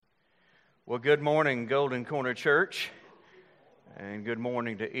Well, good morning, Golden Corner Church, and good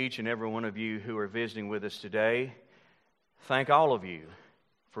morning to each and every one of you who are visiting with us today. Thank all of you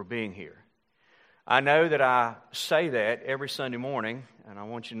for being here. I know that I say that every Sunday morning, and I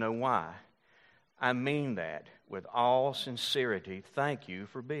want you to know why. I mean that with all sincerity. Thank you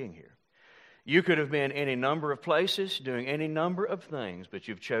for being here. You could have been any number of places, doing any number of things, but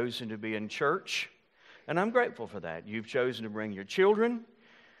you've chosen to be in church, and I'm grateful for that. You've chosen to bring your children.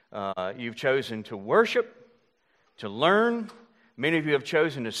 You've chosen to worship, to learn. Many of you have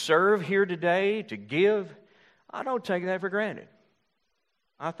chosen to serve here today, to give. I don't take that for granted.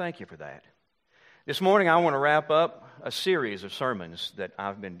 I thank you for that. This morning I want to wrap up a series of sermons that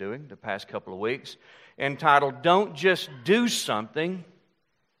I've been doing the past couple of weeks entitled, Don't Just Do Something,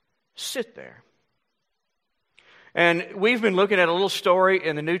 Sit There. And we've been looking at a little story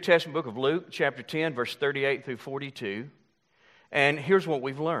in the New Testament book of Luke, chapter 10, verse 38 through 42. And here's what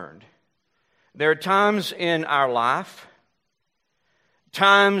we've learned. There are times in our life,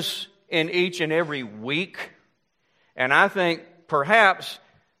 times in each and every week, and I think perhaps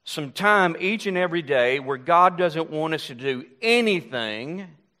some time each and every day where God doesn't want us to do anything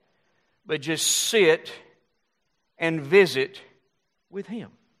but just sit and visit with Him.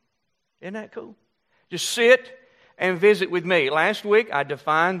 Isn't that cool? Just sit and visit with me. Last week I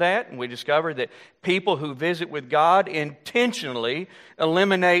defined that, and we discovered that people who visit with God intentionally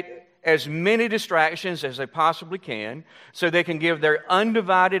eliminate as many distractions as they possibly can so they can give their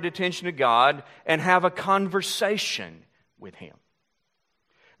undivided attention to God and have a conversation with Him.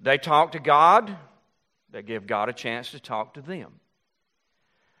 They talk to God, they give God a chance to talk to them.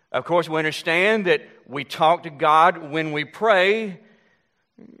 Of course, we understand that we talk to God when we pray.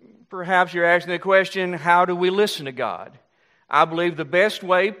 Perhaps you're asking the question, how do we listen to God? I believe the best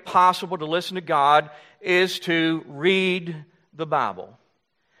way possible to listen to God is to read the Bible.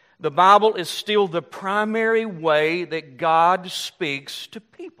 The Bible is still the primary way that God speaks to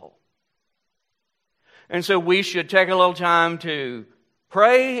people. And so we should take a little time to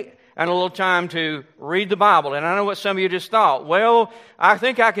pray and a little time to read the Bible. And I know what some of you just thought. Well, I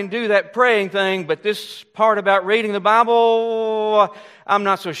think I can do that praying thing, but this part about reading the Bible, I'm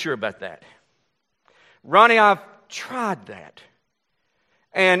not so sure about that. Ronnie, I've tried that.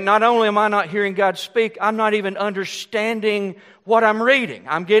 And not only am I not hearing God speak, I'm not even understanding what I'm reading.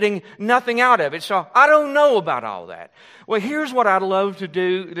 I'm getting nothing out of it. So I don't know about all that. Well, here's what I'd love to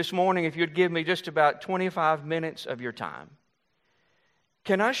do this morning if you'd give me just about 25 minutes of your time.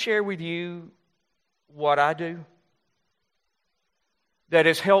 Can I share with you what I do that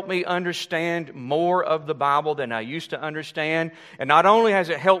has helped me understand more of the Bible than I used to understand? And not only has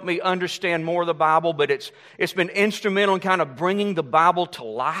it helped me understand more of the Bible, but it's been instrumental in kind of bringing the Bible to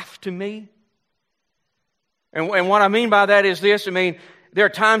life to me. And what I mean by that is this. I mean, there are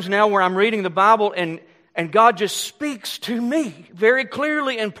times now where I'm reading the Bible and God just speaks to me very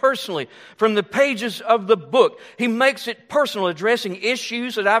clearly and personally from the pages of the book. He makes it personal, addressing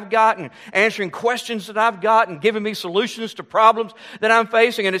issues that I've got and answering questions that I've got and giving me solutions to problems that I'm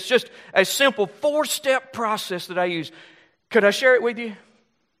facing. And it's just a simple 4-step process that I use. Could I share it with you?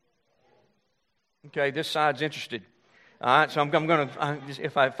 Okay, this side's interested. All right, so I'm going to,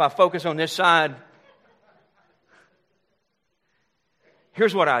 if I focus on this side,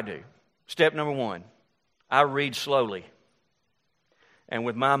 here's what I do. Step number 1. I read slowly. And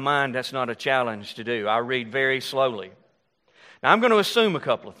with my mind, that's not a challenge to do. I read very slowly. Now, I'm going to assume a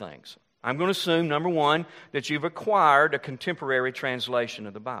couple of things. I'm going to assume, number 1, that you've acquired a contemporary translation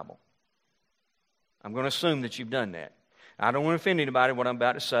of the Bible. I'm going to assume that you've done that. I don't want to offend anybody what I'm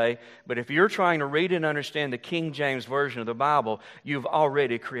about to say, but if you're trying to read and understand the King James Version of the Bible, you've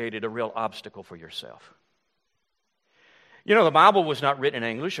already created a real obstacle for yourself. You know, the Bible was not written in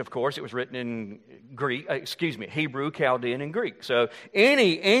English, of course. It was written in Hebrew, Chaldean, and Greek. So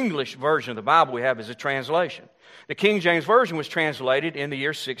any English version of the Bible we have is a translation. The King James Version was translated in the year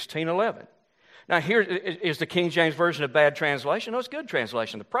 1611. Now, here is the King James Version a bad translation? No, it's a good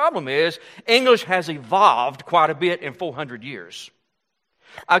translation. The problem is English has evolved quite a bit in 400 years.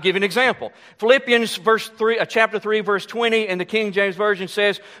 I'll give you an example. Philippians chapter 3, verse 20 in the King James Version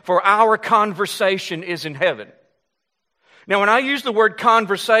says, "For our conversation is in heaven." Now, when I use the word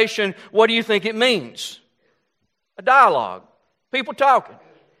conversation, what do you think it means? A dialogue. People talking.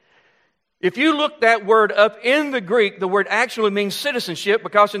 If you look that word up in the Greek, the word actually means citizenship,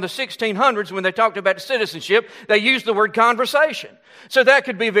 because in the 1600s, when they talked about citizenship, they used the word conversation. So that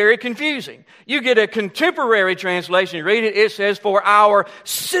could be very confusing. You get a contemporary translation, you read it, it says, "For our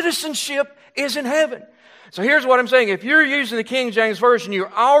citizenship is in heaven." So here's what I'm saying. If you're using the King James Version,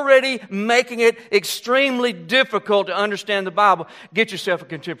 you're already making it extremely difficult to understand the Bible. Get yourself a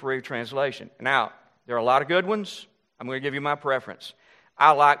contemporary translation. Now, there are a lot of good ones. I'm going to give you my preference.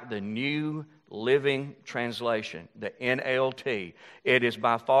 I like the New Living Translation, the NLT. It is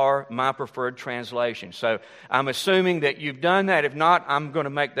by far my preferred translation. So I'm assuming that you've done that. If not, I'm going to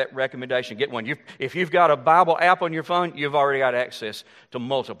make that recommendation. Get one. If you've got a Bible app on your phone, you've already got access to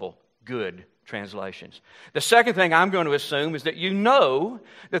multiple good translations. The second thing I'm going to assume is that you know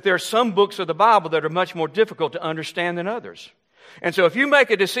that there are some books of the Bible that are much more difficult to understand than others. And so if you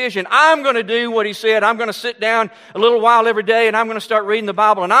make a decision, I'm going to do what he said, I'm going to sit down a little while every day and I'm going to start reading the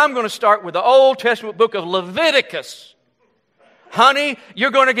Bible, and I'm going to start with the Old Testament book of Leviticus. Honey,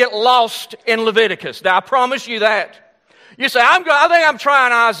 you're going to get lost in Leviticus. Now, I promise you that. You say, I think I'm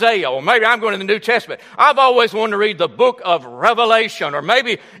trying Isaiah, or maybe I'm going to the New Testament. I've always wanted to read the book of Revelation, or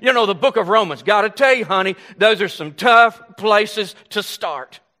maybe, the book of Romans. Got to tell you, honey, those are some tough places to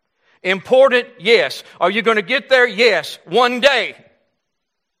start. Important? Yes. Are you going to get there? Yes. One day.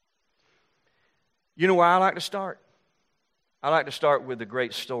 You know where I like to start? I like to start with the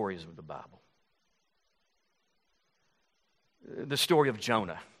great stories of the Bible. The story of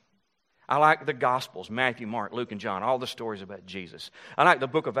Jonah. I like the Gospels, Matthew, Mark, Luke, and John, all the stories about Jesus. I like the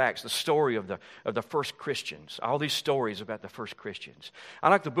book of Acts, the story of the first Christians, all these stories about the first Christians. I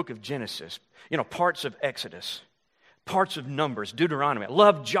like the book of Genesis, parts of Exodus, parts of Numbers, Deuteronomy. I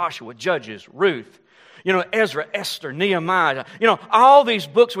love Joshua, Judges, Ruth, Ezra, Esther, Nehemiah, all these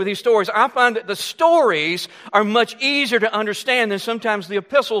books with these stories. I find that the stories are much easier to understand than sometimes the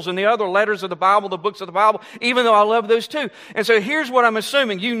epistles and the other letters of the Bible, the books of the Bible, even though I love those too. And so here's what I'm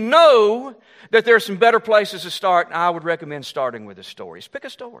assuming. You know that there are some better places to start, and I would recommend starting with the stories. Pick a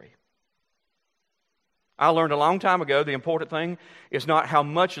story. I learned a long time ago the important thing is not how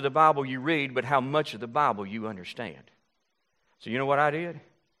much of the Bible you read, but how much of the Bible you understand. So you know what I did?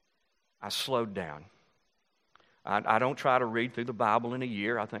 I slowed down. I don't try to read through the Bible in a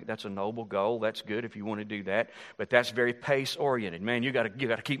year. I think that's a noble goal. That's good if you want to do that. But that's very pace-oriented. Man, you got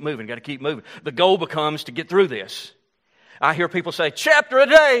to keep moving, got to keep moving. The goal becomes to get through this. I hear people say, chapter a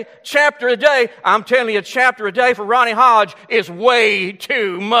day, chapter a day. I'm telling you, a chapter a day for Ronnie Hodge is way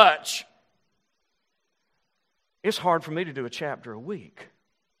too much. It's hard for me to do a chapter a week.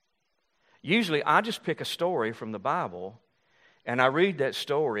 Usually, I just pick a story from the Bible, and I read that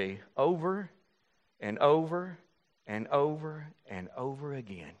story over and over and over and over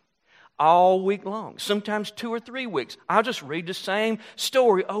again, all week long, sometimes 2 or 3 weeks. I'll just read the same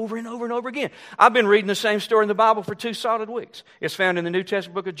story over and over and over again. I've been reading the same story in the Bible for 2 solid weeks. It's found in the New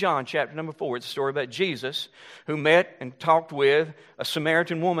Testament book of John, chapter number 4. It's a story about Jesus who met and talked with a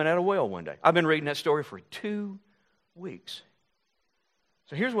Samaritan woman at a well one day. I've been reading that story for 2 weeks.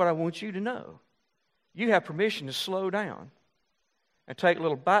 So here's what I want you to know. You have permission to slow down and take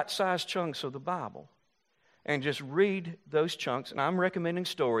little bite-sized chunks of the Bible and just read those chunks. And I'm recommending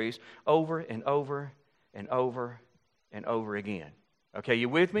stories over and over and over and over again. Okay, you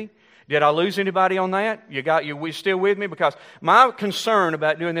with me? Did I lose anybody on that? You still with me? Because my concern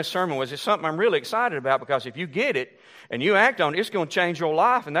about doing this sermon was it's something I'm really excited about, because if you get it and you act on it, it's going to change your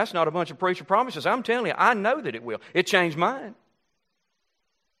life, and that's not a bunch of preacher promises. I'm telling you, I know that it will. It changed mine.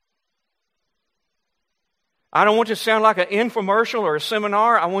 I don't want you to sound like an infomercial or a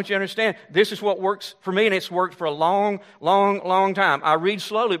seminar. I want you to understand this is what works for me, and it's worked for a long, long, long time. I read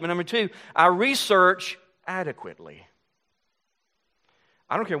slowly, but number 2, I research adequately.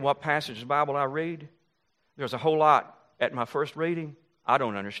 I don't care what passage of the Bible I read. There's a whole lot at my first reading I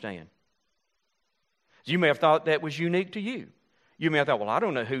don't understand. You may have thought that was unique to you. You may have thought, well, I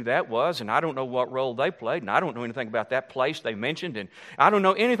don't know who that was, and I don't know what role they played, and I don't know anything about that place they mentioned, and I don't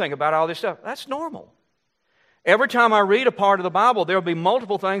know anything about all this stuff. That's normal. Every time I read a part of the Bible, there will be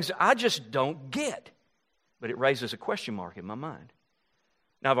multiple things I just don't get. But it raises a question mark in my mind.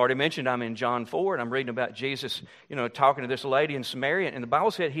 Now, I've already mentioned I'm in John 4, and I'm reading about Jesus, talking to this lady in Samaria, and the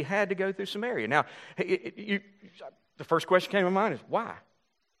Bible said he had to go through Samaria. Now, the first question came to my mind is, why?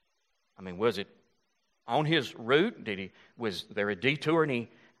 I mean, was it on his route? Was there a detour, and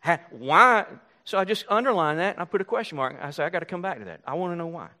why? So I just underlined that, and I put a question mark. I said, I got to come back to that. I want to know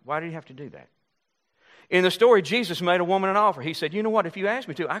why. Why did he have to do that? In the story, Jesus made a woman an offer. He said, you know what, if you ask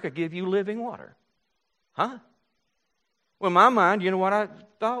me to, I could give you living water. Huh? Well, in my mind, you know what I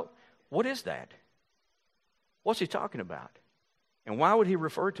thought? What is that? What's he talking about? And why would he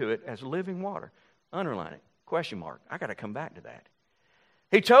refer to it as living water? Underline it. Question mark. I got to come back to that.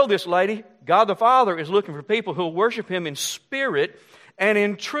 He told this lady, God the Father is looking for people who will worship him in spirit and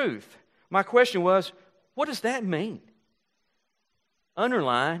in truth. My question was, what does that mean?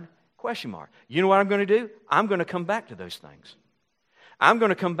 Underline, Question mark. You know what I'm going to do? I'm going to come back to those things. I'm going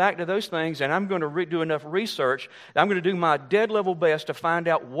to come back to those things, and I'm going to do enough research that I'm going to do my dead level best to find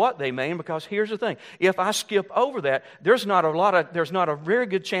out what they mean, because here's the thing. If I skip over that, there's not a very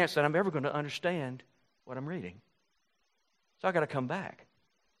good chance that I'm ever going to understand what I'm reading. So I got to come back.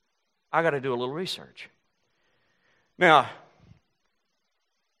 I got to do a little research. Now,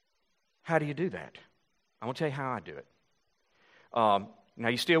 how do you do that? I'm going to tell you how I do it. Now,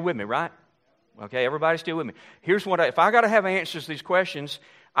 you still with me, right? Okay, everybody still with me. Here's what if I got to have answers to these questions,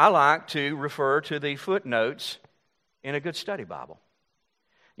 I like to refer to the footnotes in a good study Bible.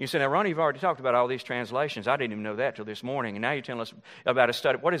 You say, now, Ronnie, you've already talked about all these translations. I didn't even know that till this morning, and now you're telling us about a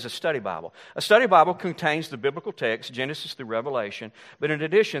study. What is a study Bible? A study Bible contains the biblical text, Genesis through Revelation, but in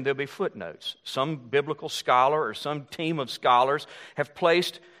addition, there'll be footnotes. Some biblical scholar or some team of scholars have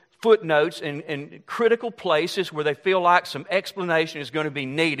placed footnotes in critical places where they feel like some explanation is going to be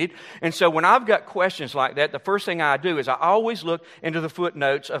needed. And so when I've got questions like that, the first thing I do is I always look into the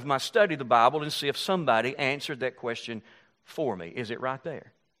footnotes of my study of the Bible and see if somebody answered that question for me. Is it right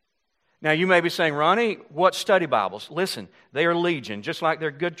there? Now, you may be saying, Ronnie, what study Bibles? Listen, they are legion. Just like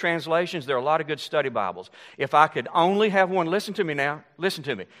they're good translations, there are a lot of good study Bibles. If I could only have one, listen to me now, listen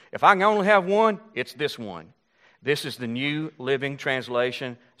to me. If I can only have one, it's this one. This is the New Living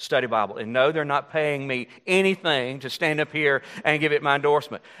Translation Study Bible. And no, they're not paying me anything to stand up here and give it my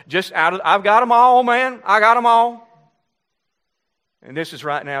endorsement. I've got them all, man. I got them all. And this is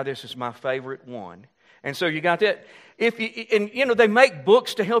my favorite one. And so you got that. They make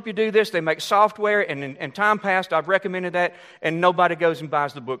books to help you do this. They make software, and in time past, I've recommended that, and nobody goes and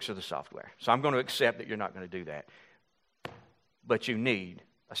buys the books or the software. So I'm going to accept that you're not going to do that. But you need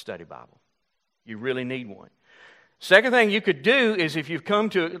a study Bible. You really need one. Second thing you could do is, if you've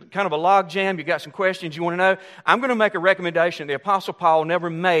come to kind of a log jam, you've got some questions you want to know, I'm going to make a recommendation the Apostle Paul never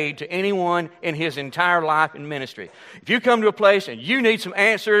made to anyone in his entire life and ministry. If you come to a place and you need some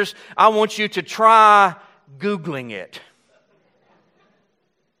answers, I want you to try Googling it.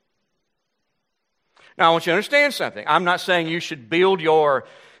 Now, I want you to understand something. I'm not saying you should build your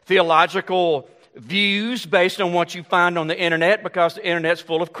theological views based on what you find on the internet, because the internet's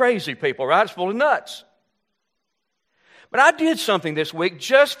full of crazy people, right? It's full of nuts. But I did something this week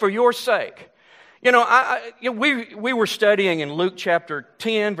just for your sake. We were studying in Luke chapter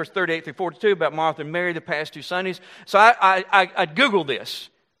 10, verse 38 through 42 about Martha and Mary the past 2 Sundays. So I Googled this.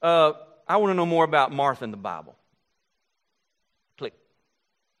 I want to know more about Martha in the Bible. Click.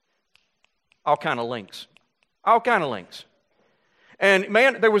 All kind of links. And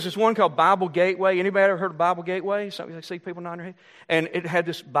man, there was this one called Bible Gateway. Anybody ever heard of Bible Gateway? Something I see people nodding their head. And it had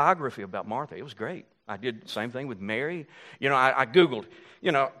this biography about Martha. It was great. I did the same thing with Mary. I Googled,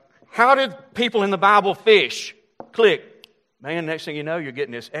 how did people in the Bible fish? Click. Man, next thing you know, you're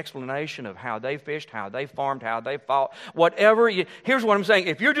getting this explanation of how they fished, how they farmed, how they fought, whatever. Here's what I'm saying.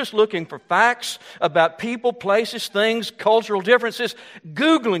 If you're just looking for facts about people, places, things, cultural differences,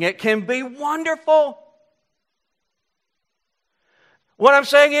 Googling it can be wonderful. What I'm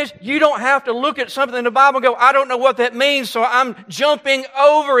saying is, you don't have to look at something in the Bible and go, I don't know what that means, so I'm jumping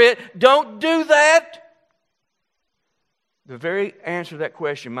over it. Don't do that. The very answer to that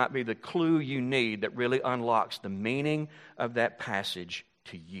question might be the clue you need that really unlocks the meaning of that passage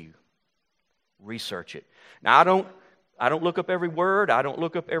to you. Research it. Now, I don't look up every word. I don't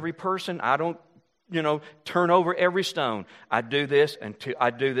look up every person. I don't, turn over every stone. I do this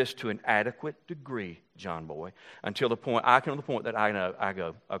to an adequate degree, John Boy, until the point that I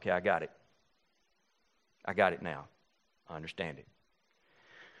go, okay, I got it. I got it now. I understand it.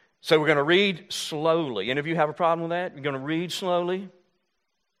 So we're going to read slowly. Any of you have a problem with that? You're going to read slowly.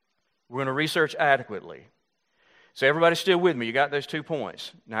 We're going to research adequately. So everybody's still with me. You got those 2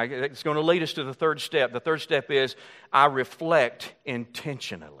 points. Now it's going to lead us to the third step. The third step is I reflect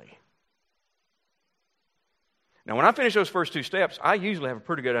intentionally. Now when I finish those first 2 steps, I usually have a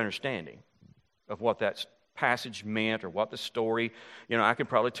pretty good understanding of what that passage meant or what the story, I can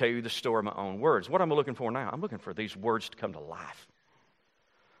probably tell you the story in my own words. What am I looking for now? I'm looking for these words to come to life.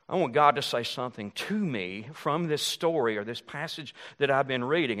 I want God to say something to me from this story or this passage that I've been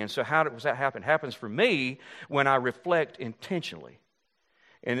reading. And so how does that happen? It happens for me when I reflect intentionally.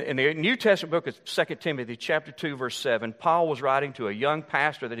 In the New Testament book of 2 Timothy chapter 2, verse 7, Paul was writing to a young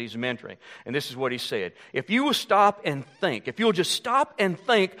pastor that he's mentoring. And this is what he said. If you will stop and think, if you'll just stop and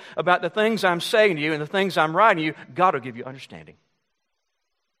think about the things I'm saying to you and the things I'm writing to you, God will give you understanding.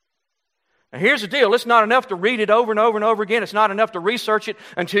 Now here's the deal. It's not enough to read it over and over and over again. It's not enough to research it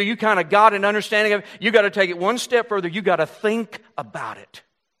until you kind of got an understanding of it. You've got to take it one step further. You've got to think about it.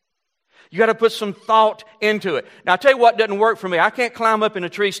 You got to put some thought into it. Now, I'll tell you what doesn't work for me. I can't climb up in a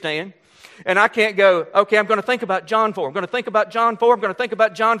tree stand, and I can't go, okay, I'm going to think about John 4. I'm going to think about John 4. I'm going to think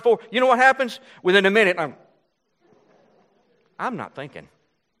about John 4. You know what happens? Within a minute, I'm not thinking.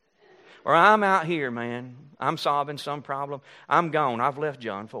 Or I'm out here, man. I'm solving some problem. I'm gone. I've left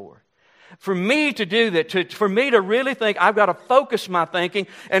John 4. For me to do that, for me to really think, I've got to focus my thinking.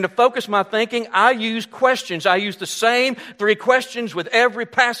 And to focus my thinking, I use questions. I use the same 3 questions with every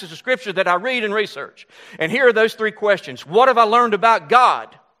passage of Scripture that I read and research. And here are those 3 questions. What have I learned about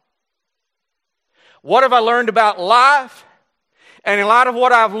God? What have I learned about life? And in light of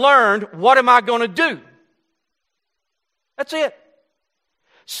what I've learned, what am I going to do? That's it.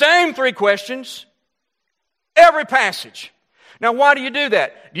 Same 3 questions, every passage. Now, why do you do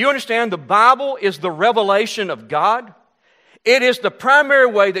that? Do you understand the Bible is the revelation of God? It is the primary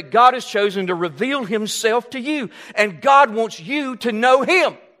way that God has chosen to reveal Himself to you. And God wants you to know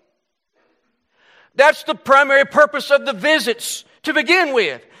Him. That's the primary purpose of the visits to begin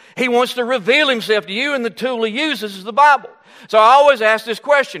with. He wants to reveal Himself to you, and the tool He uses is the Bible. So I always ask this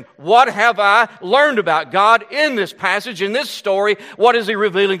question, what have I learned about God in this passage, in this story? What is He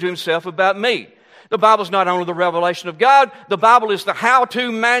revealing to Himself about me? The Bible is not only the revelation of God, the Bible is the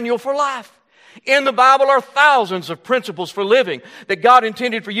how-to manual for life. In the Bible are thousands of principles for living that God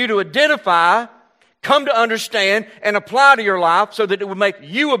intended for you to identify, come to understand, and apply to your life so that it would make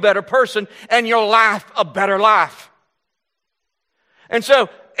you a better person and your life a better life. And so,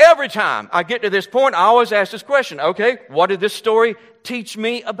 every time I get to this point, I always ask this question, okay, what did this story teach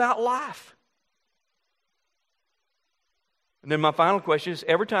me about life? And then my final question is,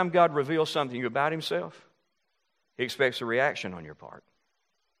 every time God reveals something about Himself, He expects a reaction on your part.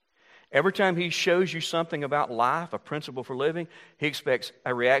 Every time He shows you something about life, a principle for living, He expects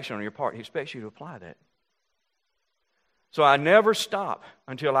a reaction on your part. He expects you to apply that. So I never stop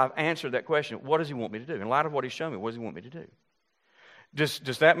until I've answered that question. What does He want me to do? In light of what He's shown me, what does He want me to do?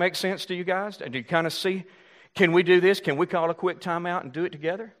 Does that make sense to you guys? Do you kind of see? Can we do this? Can we call a quick timeout and do it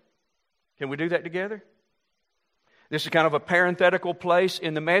together? Can we do that together? This is kind of a parenthetical place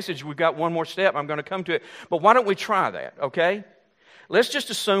in the message. We've got one more step. I'm going to come to it. But why don't we try that, okay? Let's just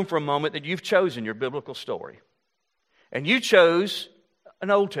assume for a moment that you've chosen your biblical story. And you chose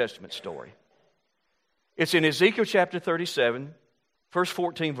an Old Testament story. It's in Ezekiel chapter 37, first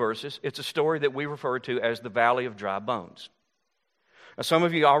 14 verses. It's a story that we refer to as the Valley of Dry Bones. Now, some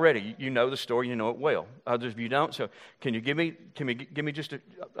of you already, you know the story, you know it well. Others of you don't. So can you give me just,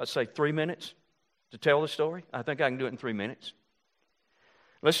 say 3 minutes to tell the story? I think I can do it in 3 minutes.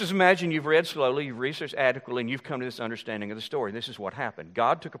 Let's just imagine you've read slowly, you've researched adequately, and you've come to this understanding of the story. This is what happened.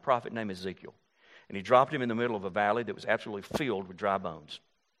 God took a prophet named Ezekiel, and He dropped him in the middle of a valley that was absolutely filled with dry bones.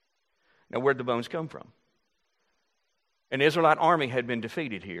 Now, where'd the bones come from? An Israelite army had been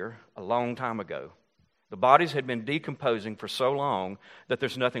defeated here a long time ago. The bodies had been decomposing for so long that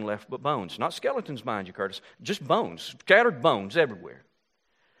there's nothing left but bones. Not skeletons, mind you, Curtis. Just bones, scattered bones everywhere.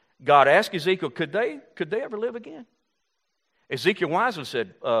 God asked Ezekiel, could they ever live again? Ezekiel wisely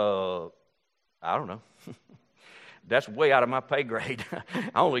said, I don't know. That's way out of my pay grade.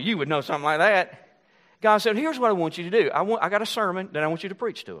 Only you would know something like that. God said, here's what I want you to do. I got a sermon that I want you to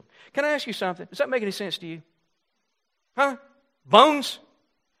preach to them. Can I ask you something? Does that make any sense to you? Huh? Bones?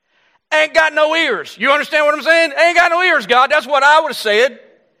 Ain't got no ears. You understand what I'm saying? Ain't got no ears, God. That's what I would have said.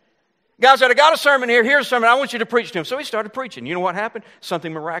 God said, I got a sermon here. Here's a sermon. I want you to preach to him. So he started preaching. You know what happened?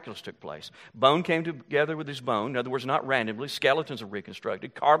 Something miraculous took place. Bone came together with his bone. In other words, not randomly. Skeletons were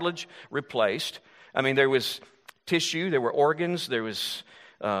reconstructed. Cartilage replaced. I mean, there was tissue. There were organs. There was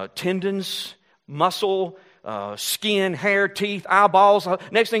tendons, muscle, skin, hair, teeth, eyeballs.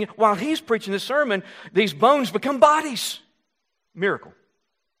 Next thing, while he's preaching this sermon, these bones become bodies. Miracle.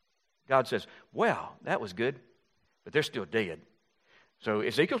 God says, well, that was good, but they're still dead. So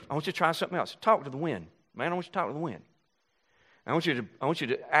Ezekiel, I want you to try something else. Talk to the wind. Man, I want you to talk to the wind. I want you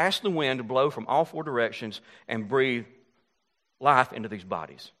to ask the wind to blow from all 4 directions and breathe life into these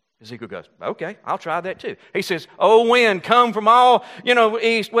bodies. Ezekiel goes, okay, I'll try that too. He says, oh wind, come from all,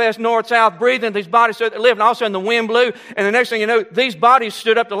 east, west, north, south, breathe into these bodies so that they live. And all of a sudden the wind blew, and the next thing you know, these bodies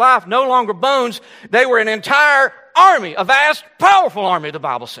stood up to life, no longer bones. They were an entire army, a vast, powerful army, the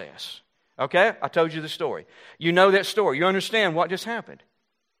Bible says. Okay, I told you the story. You know that story. You understand what just happened.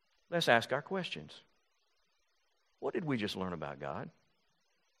 Let's ask our questions. What did we just learn about God?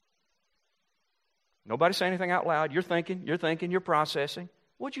 Nobody say anything out loud. You're thinking, you're processing.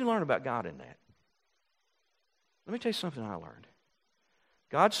 What did you learn about God in that? Let me tell you something I learned.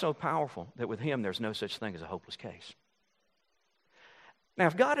 God's so powerful that with Him there's no such thing as a hopeless case. Now,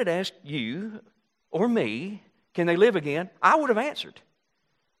 if God had asked you or me, can they live again? I would have answered.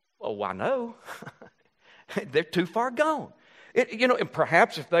 Oh, I know. They're too far gone. And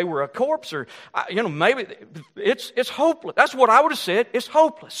perhaps if they were a corpse or, maybe it's hopeless. That's what I would have said. It's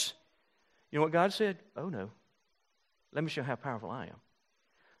hopeless. You know what God said? Oh, no. Let me show you how powerful I am.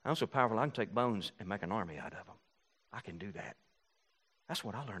 I'm so powerful I can take bones and make an army out of them. I can do that. That's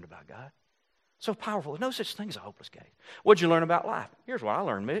what I learned about God. So powerful. There's no such thing as a hopeless case. What'd you learn about life? Here's what I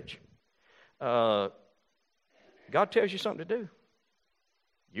learned, Mitch. God tells you something to do.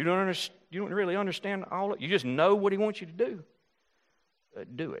 You don't really understand all of it. You just know what He wants you to do.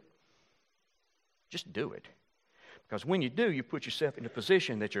 Do it. Just do it. Because when you do, you put yourself in a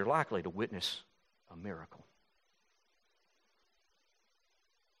position that you're likely to witness a miracle.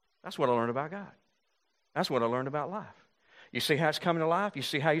 That's what I learned about God. That's what I learned about life. You see how it's coming to life? You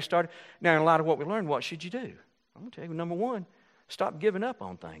see how you started? Now, in light of what we learned, what should you do? I'm going to tell you, number one, stop giving up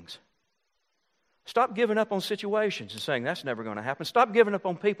on things. Stop giving up on situations and saying, that's never going to happen. Stop giving up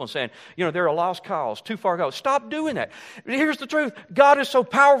on people and saying, they're a lost cause, too far gone. Stop doing that. Here's the truth. God is so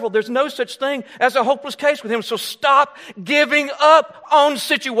powerful, there's no such thing as a hopeless case with Him. So stop giving up on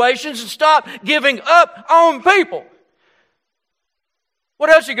situations and stop giving up on people. What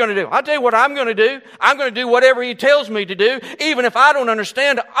else are you going to do? I'll tell you what I'm going to do. I'm going to do whatever He tells me to do, even if I don't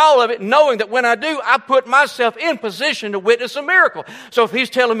understand all of it, knowing that when I do, I put myself in position to witness a miracle. So if He's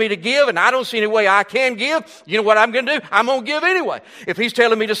telling me to give and I don't see any way I can give, you know what I'm going to do? I'm going to give anyway. If He's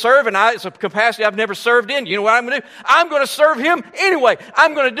telling me to serve and it's a capacity I've never served in, you know what I'm going to do? I'm going to serve Him anyway.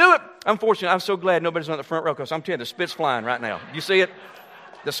 I'm going to do it. Unfortunately, I'm so glad nobody's on the front row because I'm telling you, the spit's flying right now. You see it?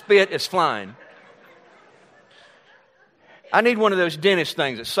 The spit is flying. I need one of those dentist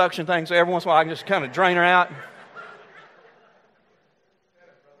things that suction things so every once in a while I can just kind of drain her out.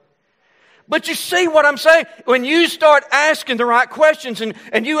 But you see what I'm saying? When you start asking the right questions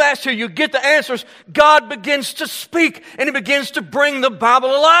and you ask till you get the answers, God begins to speak and He begins to bring the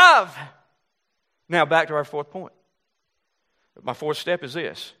Bible alive. Now back to our fourth point. My fourth step is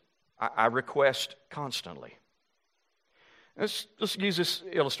this. I request constantly. Let's use this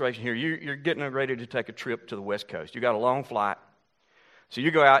illustration here. You're getting ready to take a trip to the West Coast. You got a long flight. So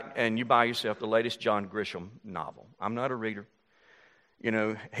you go out and you buy yourself the latest John Grisham novel. I'm not a reader.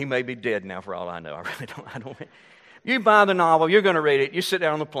 He may be dead now for all I know. I really don't. You buy the novel. You're going to read it. You sit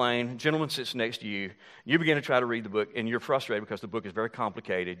down on the plane. A gentleman sits next to you. You begin to try to read the book, and you're frustrated because the book is very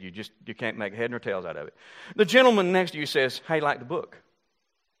complicated. You can't make head nor tails out of it. The gentleman next to you says, "Hey, like the book?"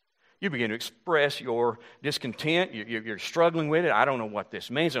 You begin to express your discontent. You're struggling with it. I don't know what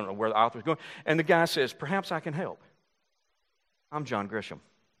this means. I don't know where the author's going. And the guy says, "Perhaps I can help. I'm John Grisham.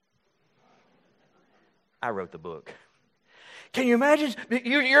 I wrote the book." Can you imagine?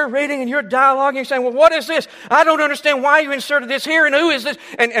 You're reading and you're dialoguing and saying, "Well, what is this? I don't understand why you inserted this here and who is this?"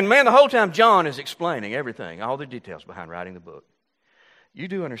 And man, the whole time John is explaining everything, all the details behind writing the book. You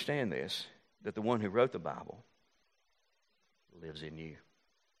do understand this, that the one who wrote the Bible lives in you.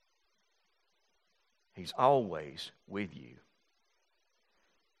 He's always with you.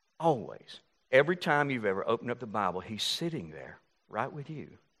 Always. Every time you've ever opened up the Bible, He's sitting there right with you.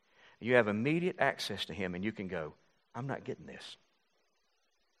 You have immediate access to Him and you can go, "I'm not getting this.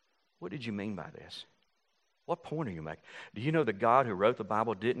 What did you mean by this? What point are you making?" Do you know the God who wrote the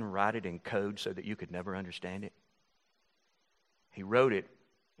Bible didn't write it in code so that you could never understand it? He wrote it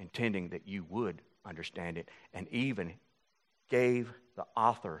intending that you would understand it and even gave the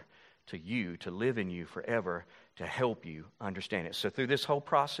author to you, to live in you forever, to help you understand it. So through this whole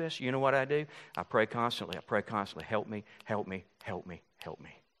process, you know what I do? I pray constantly. Help me, help me, help me, help me.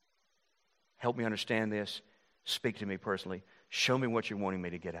 Help me understand this. Speak to me personally. Show me what you're wanting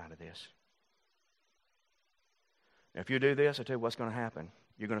me to get out of this. Now, if you do this, I tell you what's going to happen.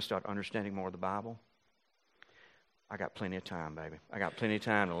 You're going to start understanding more of the Bible. I got plenty of time, baby. I got plenty of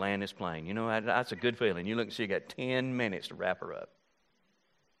time to land this plane. You know, that's a good feeling. You look and see you got 10 minutes to wrap her up.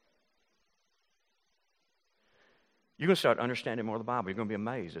 You're going to start understanding more of the Bible. You're going to be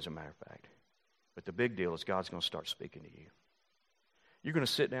amazed, as a matter of fact. But the big deal is God's going to start speaking to you. You're going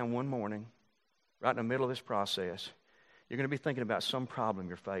to sit down one morning, right in the middle of this process. You're going to be thinking about some problem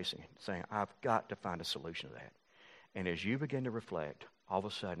you're facing, saying, "I've got to find a solution to that." And as you begin to reflect, all of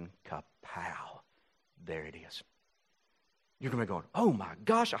a sudden, kapow, there it is. You're going to be going, "Oh my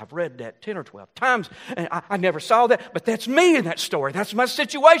gosh, I've read that 10 or 12 times, and I never saw that, but that's me in that story. That's my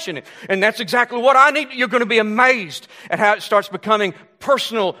situation, and that's exactly what I need." You're going to be amazed at how it starts becoming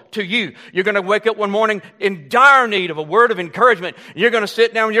personal to you. You're going to wake up one morning in dire need of a word of encouragement. You're going to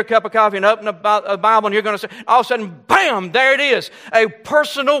sit down with your cup of coffee and open a Bible, and you're going to say, all of a sudden, bam, there it is. A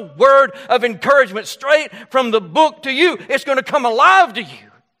personal word of encouragement straight from the book to you. It's going to come alive to you.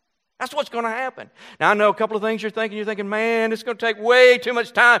 That's what's going to happen. Now, I know a couple of things you're thinking, man, it's going to take way too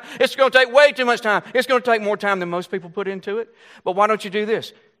much time. It's going to take way too much time. It's going to take more time than most people put into it. But why don't you do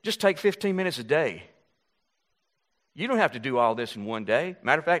this? Just take 15 minutes a day. You don't have to do all this in one day.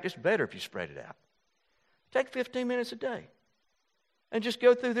 Matter of fact, it's better if you spread it out. Take 15 minutes a day and just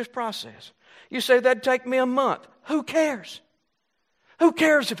go through this process. You say, that'd take me a month. Who cares? Who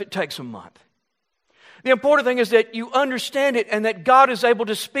cares if it takes a month? The important thing is that you understand it and that God is able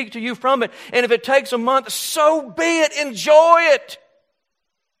to speak to you from it. And if it takes a month, so be it. Enjoy it.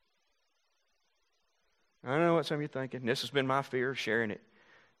 I don't know what some of you are thinking. This has been my fear of sharing it.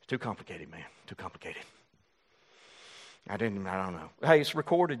 It's too complicated, man. Too complicated. I don't know. Hey, it's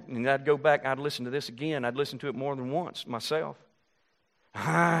recorded, and I'd go back and I'd listen to this again. I'd listen to it more than once myself.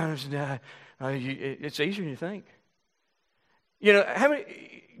 It's easier than you think. You know,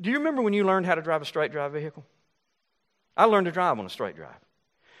 do you remember when you learned how to drive a straight drive vehicle? I learned to drive on a straight drive.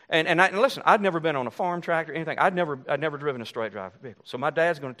 And listen, I'd never been on a farm tractor or anything. I'd never driven a straight drive vehicle. So my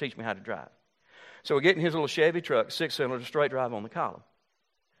dad's going to teach me how to drive. So we get in his little Chevy truck, 6-cylinder, straight drive on the column.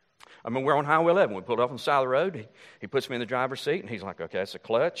 I mean, we're on Highway 11. We pulled off on the side of the road. He puts me in the driver's seat, and he's like, okay, that's a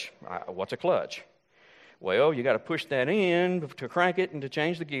clutch. What's a clutch? Well, you got to push that in to crank it and to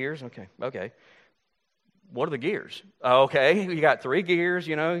change the gears. Okay. What are the gears? Okay, you got 3 gears,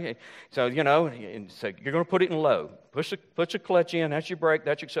 you know. So, you know, so you're going to put it in low. Push the clutch in. That's your brake.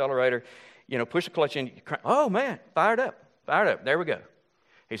 That's your accelerator. You know, push the clutch in. Oh, man, fired up. There we go.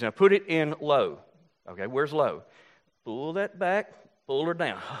 He's going to put it in low. Okay, where's low? Pull that back. Pull her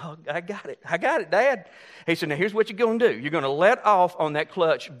down. Oh, I got it, Dad. He said, now here's what you're going to do. You're going to let off on that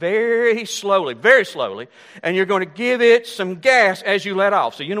clutch very slowly, and you're going to give it some gas as you let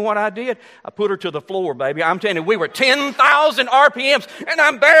off. So you know what I did? I put her to the floor, baby. I'm telling you, we were 10,000 RPMs, and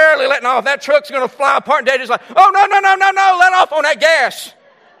I'm barely letting off. That truck's going to fly apart, and Daddy's like, oh, no, let off on that gas.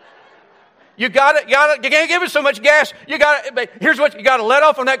 You got it. You can't give it so much gas. Here's what you got to let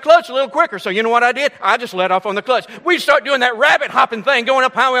off on that clutch a little quicker. So you know what I did? I just let off on the clutch. We start doing that rabbit hopping thing going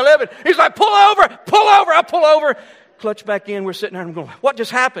up Highway 11. He's like, pull over. I pull over. Clutch back in. We're sitting there and I'm going, what just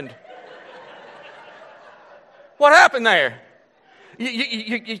happened? What happened there?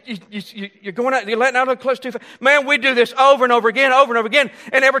 You're going out, you're letting out of the clutch too fast. Man, we do this over and over again.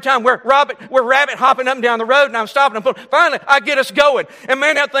 And every time we're rabbit hopping up and down the road, and I'm stopping and pulling. Finally, I get us going. And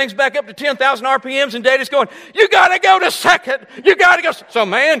man, that thing's back up to 10,000 RPMs, and Daddy's going, you got to go to second. You got to go. So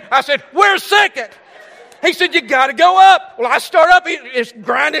man, I said, where's second? He said, you got to go up. Well, I start up. It's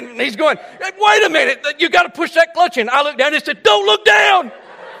grinding, and he's going, wait a minute. You got to push that clutch in. I looked down and said, don't look down.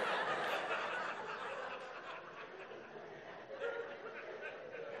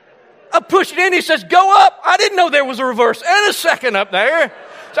 I push it in. He says, go up. I didn't know there was a reverse and a second up there.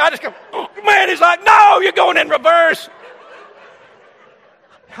 So I just go, oh, man, he's like, no, you're going in reverse.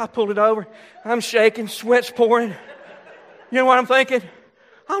 I pulled it over. I'm shaking, sweat's pouring. You know what I'm thinking?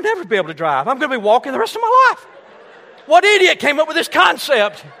 I'll never be able to drive. I'm going to be walking the rest of my life. What idiot came up with this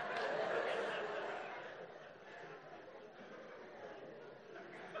concept?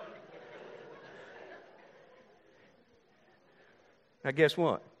 Now, guess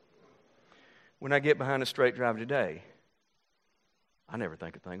what? When I get behind a straight drive today, I never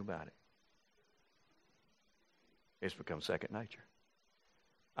think a thing about it. It's become second nature.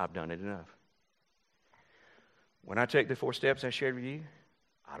 I've done it enough. When I take the 4 steps I shared with you,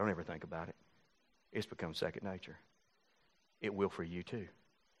 I don't ever think about it. It's become second nature. It will for you too.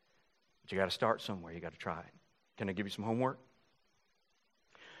 But you got to start somewhere. You got to try it. Can I give you some homework?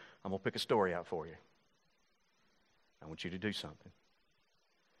 I'm going to pick a story out for you. I want you to do something.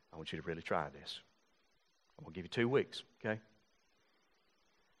 I want you to really try this. I'm going to give you 2 weeks, okay?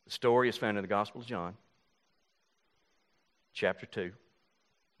 The story is found in the Gospel of John, chapter 2,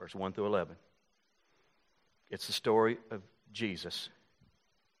 verse 1 through 11. It's the story of Jesus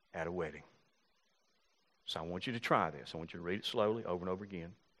at a wedding. So I want you to try this. I want you to read it slowly, over and over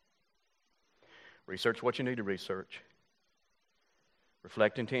again. Research what you need to research.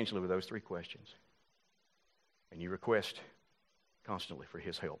 Reflect intentionally with those 3 questions. And you request constantly for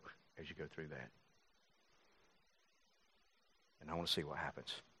His help as you go through that. And I want to see what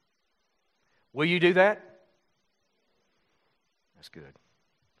happens. Will you do that? That's good.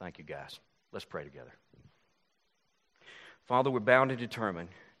 Thank you, guys. Let's pray together. Father, we're bound and determined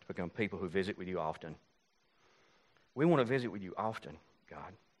to become people who visit with you often. We want to visit with you often,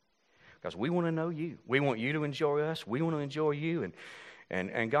 God, because we want to know you. We want you to enjoy us. We want to enjoy you.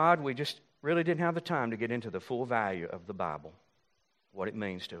 And God, we just really didn't have the time to get into the full value of the Bible, what it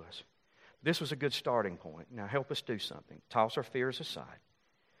means to us. This was a good starting point. Now help us do something. Toss our fears aside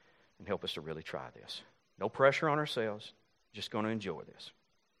and help us to really try this. No pressure on ourselves. Just going to enjoy this.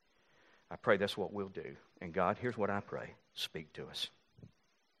 I pray that's what we'll do. And God, here's what I pray. Speak to us.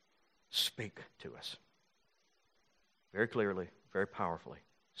 Speak to us. Very clearly, very powerfully,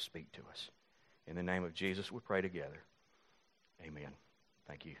 speak to us. In the name of Jesus, we pray together. Amen.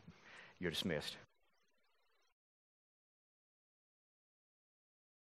 Thank you. You're dismissed.